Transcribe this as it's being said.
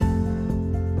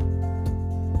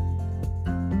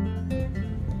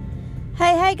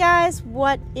Hey guys,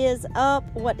 what is up?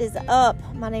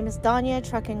 My name is Danya,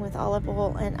 Trucking with Olive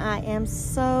Oil, and I am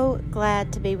so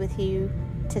glad to be with you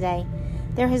today.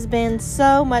 There has been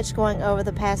so much going over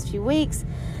the past few weeks,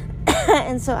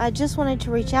 and so I just wanted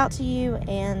to reach out to you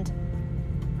and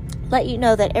let you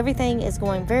know that everything is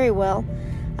going very well.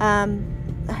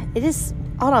 It is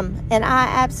autumn, and I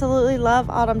absolutely love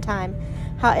autumn time.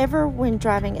 However, when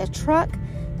driving a truck,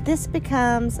 this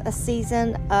becomes a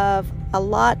season of a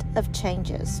lot of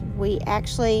changes. We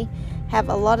actually have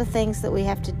a lot of things that we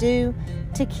have to do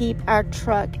to keep our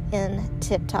truck in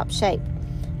tip-top shape.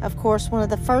 Of course, one of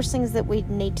the first things that we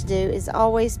need to do is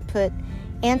always put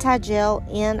anti-gel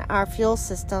in our fuel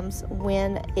systems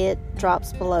when it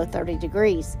drops below 30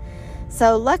 degrees.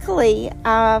 So luckily,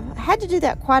 I had to do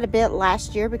that quite a bit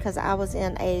last year because I was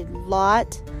in a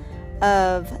lot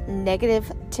of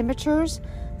negative temperatures.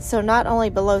 So not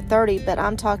only below 30, but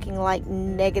I'm talking like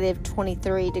negative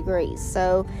 23 degrees.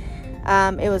 So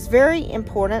it was very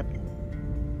important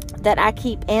that I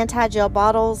keep anti-gel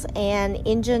bottles and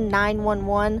engine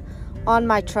 911 on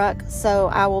my truck, so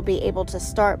I will be able to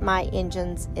start my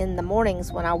engines in the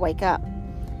mornings when I wake up.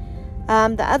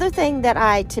 The other thing that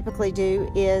I typically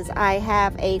do is I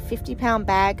have a 50-pound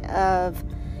bag of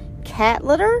cat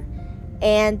litter,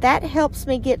 and that helps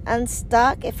me get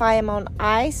unstuck if I am on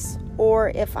ice or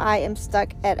if I am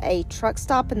stuck at a truck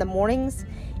stop in the mornings.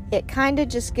 It kind of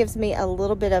just gives me a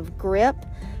little bit of grip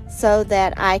so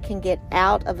that I can get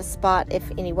out of a spot if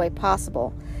any way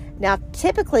possible. Now,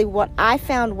 typically what I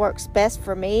found works best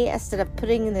for me, instead of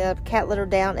putting the cat litter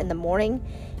down in the morning,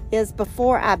 is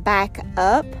before I back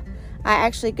up, I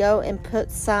actually go and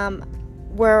put some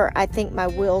where I think my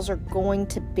wheels are going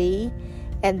to be,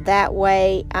 and that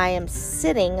way I am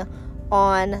sitting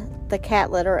on the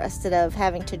cat litter instead of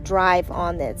having to drive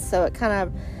on it. So it's kind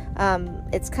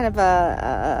of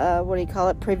a what do you call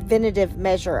it, preventative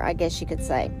measure, I guess you could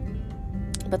say.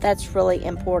 But that's really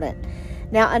important.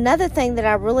 Now, another thing that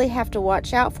I really have to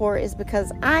watch out for is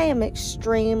because I am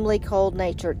extremely cold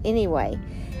natured anyway,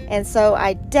 and so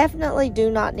I definitely do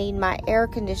not need my air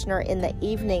conditioner in the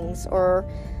evenings or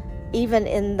even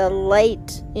in the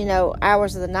late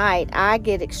hours of the night. I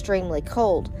get extremely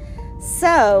cold,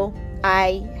 so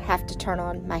I have to turn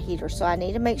on my heater. So I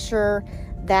need to make sure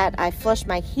that I flush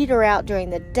my heater out during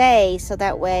the day, so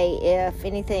that way if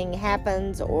anything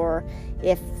happens or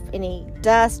if any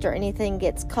dust or anything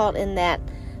gets caught in that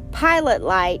pilot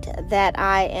light, that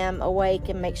I am awake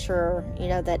and make sure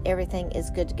that everything is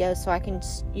good to go, so I can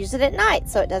use it at night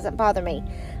so it doesn't bother me.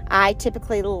 I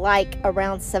typically like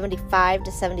around 75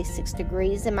 to 76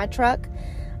 degrees in my truck.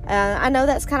 I know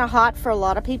that's kind of hot for a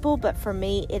lot of people, but for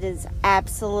me it is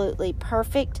absolutely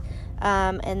perfect,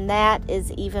 and that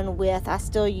is even with, I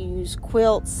still use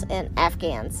quilts and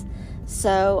Afghans,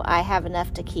 so I have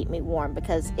enough to keep me warm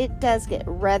because it does get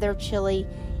rather chilly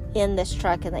in this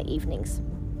truck in the evenings.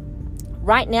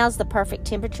 Right now is the perfect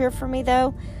temperature for me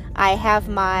though. I have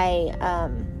my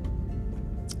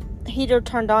heater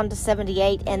turned on to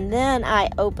 78, and then I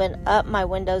open up my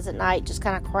windows at night, just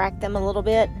kind of crack them a little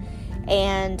bit,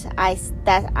 and I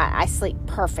sleep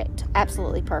perfect,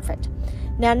 absolutely perfect.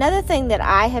 Now, another thing that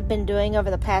I have been doing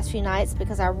over the past few nights,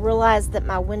 because I realized that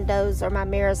my windows or my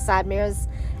mirrors, side mirrors,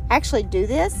 actually do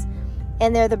this,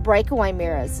 and they're the breakaway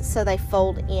mirrors, so they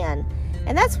fold in.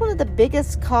 And that's one of the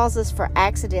biggest causes for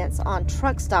accidents on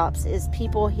truck stops, is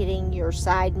people hitting your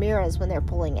side mirrors when they're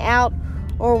pulling out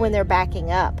or when they're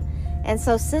backing up. And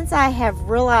so since I have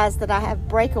realized that I have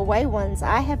breakaway ones,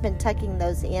 I have been tucking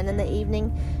those in the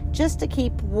evening just to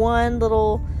keep one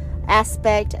little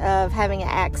aspect of having an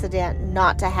accident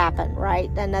not to happen, right?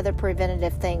 Another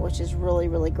preventative thing, which is really,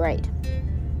 really great.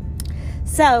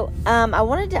 So I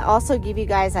wanted to also give you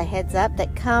guys a heads up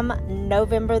that come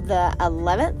November the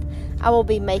 11th, I will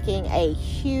be making a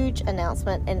huge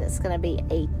announcement, and it's going to be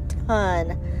a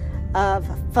ton of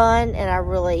fun, and I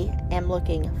really am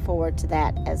looking forward to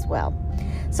that as well.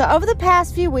 So over the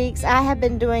past few weeks, I have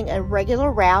been doing a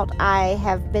regular route. I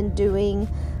have been doing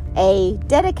a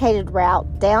dedicated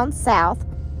route down south,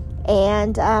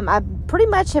 and I pretty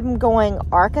much am going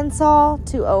Arkansas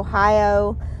to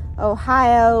Ohio,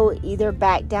 either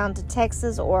back down to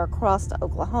Texas or across to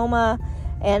Oklahoma,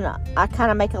 and I kind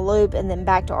of make a loop and then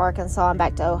back to Arkansas and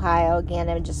back to Ohio again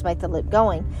and just make the loop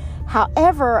going.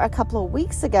 However, a couple of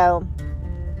weeks ago,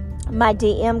 my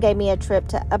DM gave me a trip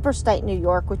to Upper State New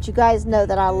York, which you guys know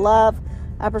that I love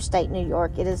Upper State New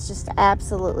York. It is just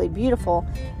absolutely beautiful,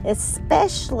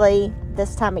 especially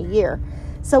this time of year.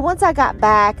 So once I got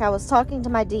back, I was talking to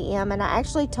my DM, and I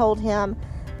actually told him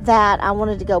that I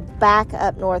wanted to go back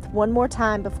up north one more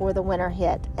time before the winter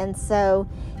hit. And so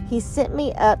he sent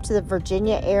me up to the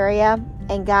Virginia area.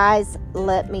 And guys,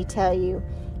 let me tell you,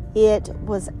 it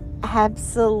was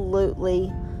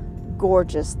absolutely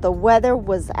gorgeous. The weather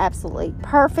was absolutely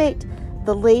perfect.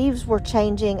 The leaves were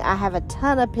changing. I have a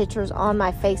ton of pictures on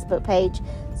my Facebook page.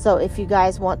 So if you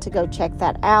guys want to go check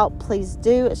that out, please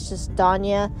do. It's just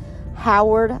Danya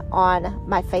Howard on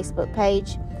my Facebook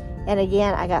page. And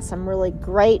again, I got some really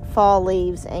great fall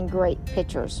leaves and great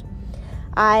pictures.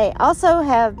 I also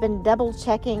have been double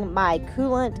checking my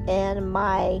coolant and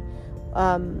my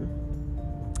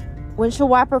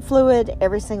windshield wiper fluid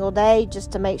every single day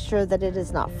just to make sure that it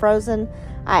is not frozen.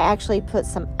 I actually put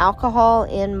some alcohol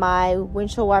in my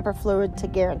windshield wiper fluid to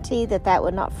guarantee that that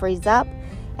would not freeze up,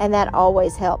 and that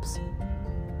always helps.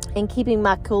 And keeping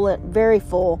my coolant very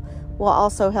full will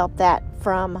also help that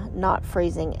from not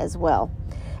freezing as well.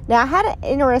 Now, I had an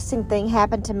interesting thing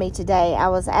happen to me today. I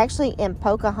was actually in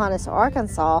Pocahontas,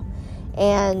 Arkansas,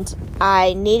 and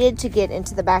I needed to get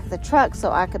into the back of the truck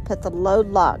so I could put the load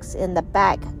locks in the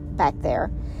back there.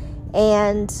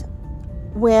 And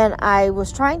when I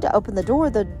was trying to open the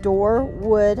door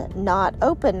would not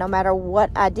open no matter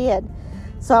what I did.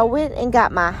 So I went and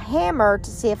got my hammer to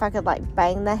see if I could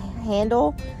bang the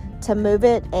handle to move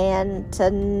it, and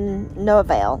to no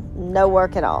avail, no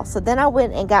work at all. So then I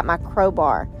went and got my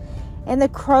crowbar, and the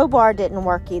crowbar didn't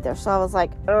work either. So I was like,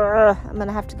 I'm going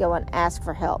to have to go and ask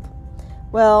for help.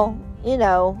 Well,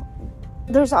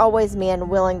 there's always men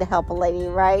willing to help a lady,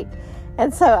 right?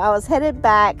 And so I was headed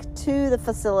back to the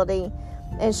facility,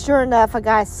 and sure enough, a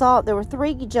guy saw, there were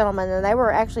 3 gentlemen, and they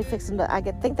were actually fixing to, I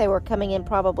think they were coming in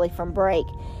probably from break,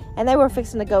 and they were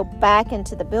fixing to go back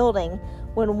into the building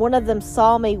when one of them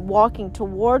saw me walking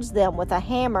towards them with a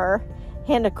hammer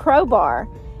and a crowbar.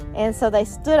 And so they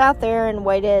stood out there and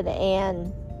waited,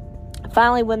 and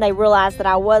finally when they realized that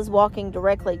I was walking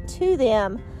directly to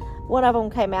them, one of them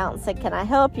came out and said, "Can I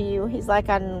help you?" He's like,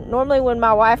 normally when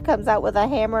my wife comes out with a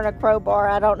hammer and a crowbar,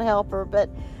 I don't help her, but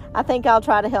I think I'll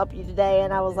try to help you today.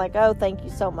 And I was like, "Oh, thank you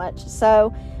so much."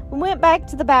 So we went back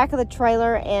to the back of the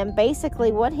trailer, and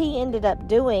basically what he ended up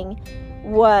doing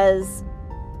was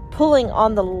pulling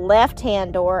on the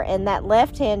left-hand door, and that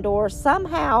left-hand door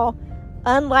somehow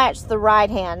unlatched the right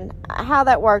hand. How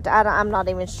that worked, I'm not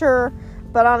even sure,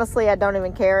 but honestly, I don't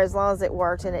even care as long as it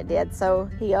worked, and it did. So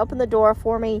he opened the door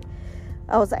for me.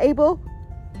 I was able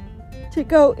to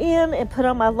go in and put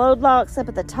on my load locks up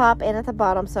at the top and at the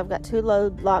bottom. So I've got 2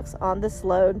 load locks on this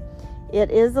load.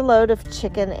 It is a load of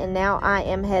chicken, and now I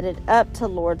am headed up to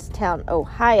Lordstown,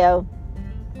 Ohio,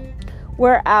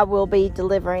 where I will be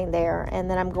delivering there. And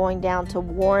then I'm going down to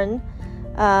Warren,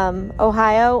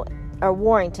 Ohio, or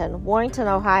Warrington,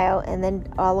 Ohio, and then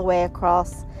all the way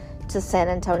across to San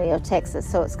Antonio, Texas.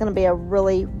 So it's going to be a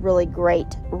really, really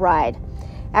great ride.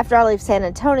 After I leave San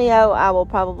Antonio, I will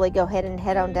probably go ahead and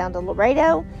head on down to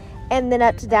Laredo, and then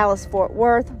up to Dallas-Fort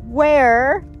Worth,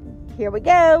 where, here we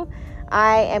go,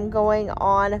 I am going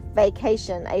on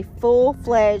vacation, a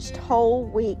full-fledged whole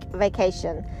week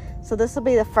vacation. So this will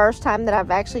be the first time that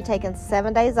I've actually taken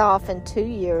 7 days off in 2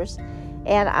 years,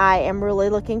 and I am really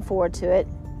looking forward to it.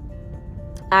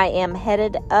 I am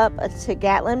headed up to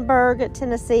Gatlinburg,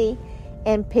 Tennessee,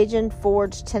 and Pigeon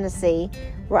Forge, Tennessee,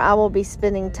 where I will be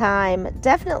spending time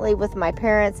definitely with my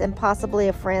parents and possibly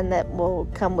a friend that will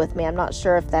come with me. I'm not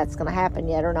sure if that's going to happen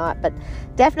yet or not, but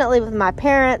definitely with my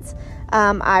parents.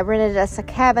 I rented us a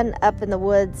cabin up in the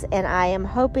woods, and I am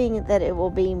hoping that it will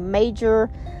be major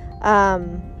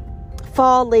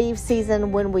fall leaf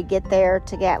season when we get there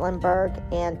to Gatlinburg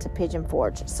and to Pigeon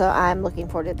Forge. So I'm looking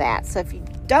forward to that. So if you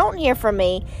don't hear from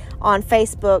me on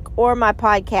Facebook or my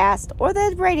podcast or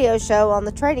the radio show on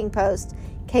the Trading Post,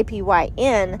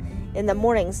 KPYN in the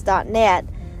mornings.net,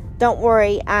 don't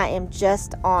worry, I am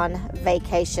just on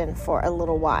vacation for a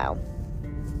little while.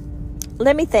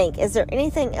 Let me think, is there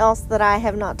anything else that I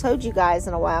have not told you guys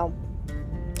in a while?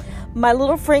 My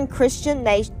little friend Christian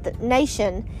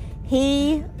Nation,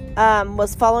 he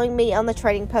was following me on the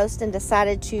Trading Post and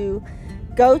decided to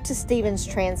go to Stevens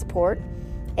Transport.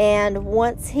 And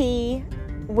once he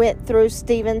went through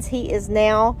Stevens, he is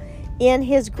now in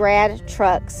his grad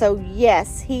truck. So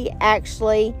yes, he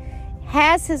actually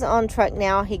has his own truck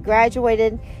now. He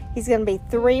graduated. He's going to be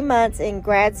 3 months in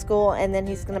grad school, and then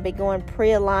he's going to be going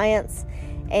pre-alliance.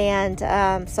 And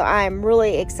so I'm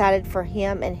really excited for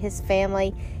him and his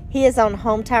family. He is on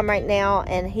home time right now,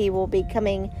 and he will be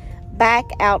coming back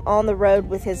out on the road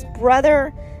with his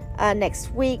brother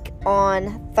next week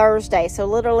on Thursday. So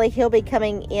literally he'll be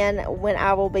coming in when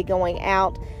I will be going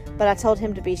out. but I told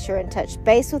him to be sure and touch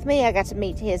base with me. I got to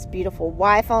meet his beautiful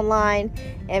wife online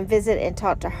and visit and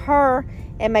talk to her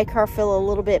and make her feel a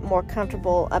little bit more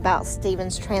comfortable about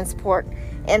Stevens Transport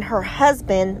and her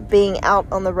husband being out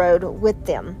on the road with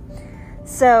them.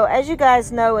 So as you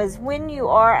guys know, is when you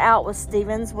are out with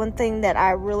Stevens, one thing that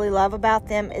I really love about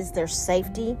them is their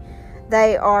safety.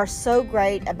 They are so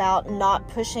great about not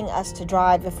pushing us to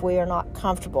drive if we are not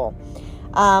comfortable.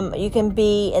 You can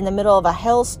be in the middle of a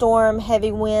hailstorm,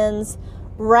 heavy winds,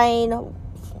 rain,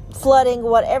 flooding,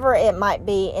 whatever it might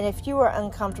be. And if you are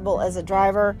uncomfortable as a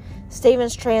driver,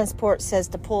 Stevens Transport says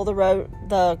to pull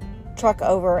the truck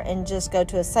over and just go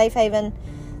to a safe haven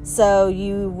so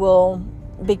you will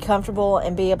be comfortable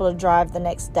and be able to drive the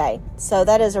next day. So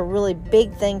that is a really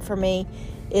big thing for me,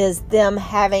 is them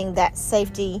having that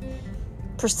safety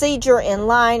procedure in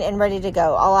line and ready to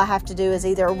go. All I have to do is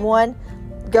either one,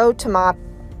 go to my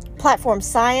Platform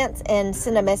Science and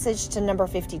send a message to number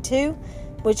 52,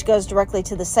 which goes directly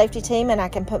to the safety team, and I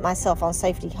can put myself on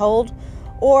safety hold,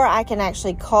 or I can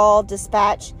actually call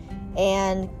dispatch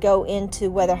and go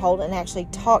into weather hold and actually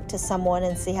talk to someone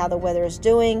and see how the weather is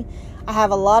doing. I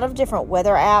have a lot of different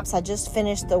weather apps. I just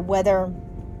finished the winter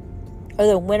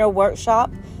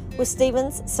workshop with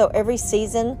Stevens. So every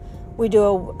season we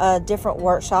do a different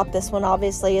workshop. This one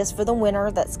obviously is for the winter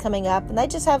that's coming up, and they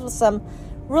just have some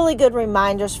really good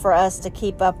reminders for us to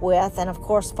keep up with, and of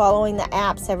course following the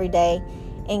apps every day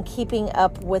and keeping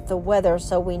up with the weather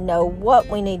so we know what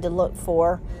we need to look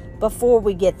for before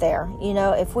we get there. You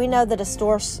know, if we know that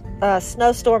a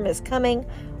snowstorm is coming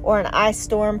or an ice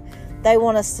storm, they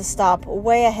want us to stop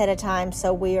way ahead of time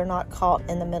so we are not caught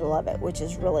in the middle of it, which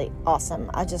is really awesome.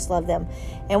 I just love them.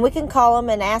 And we can call them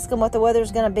and ask them what the weather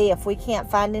is going to be. If we can't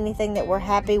find anything that we're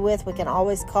happy with, we can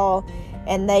always call,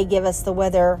 and they give us the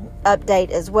weather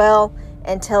update as well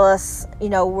and tell us, you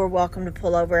know, we're welcome to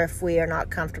pull over if we are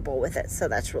not comfortable with it. So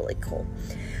that's really cool.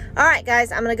 All right,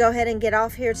 guys, I'm going to go ahead and get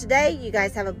off here today. You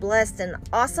guys have a blessed and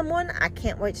awesome one. I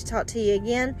can't wait to talk to you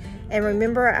again. And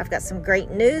remember, I've got some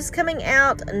great news coming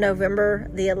out November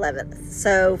the 11th.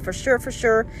 So for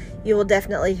sure, you will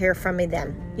definitely hear from me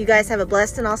then. You guys have a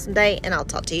blessed and awesome day, and I'll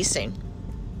talk to you soon.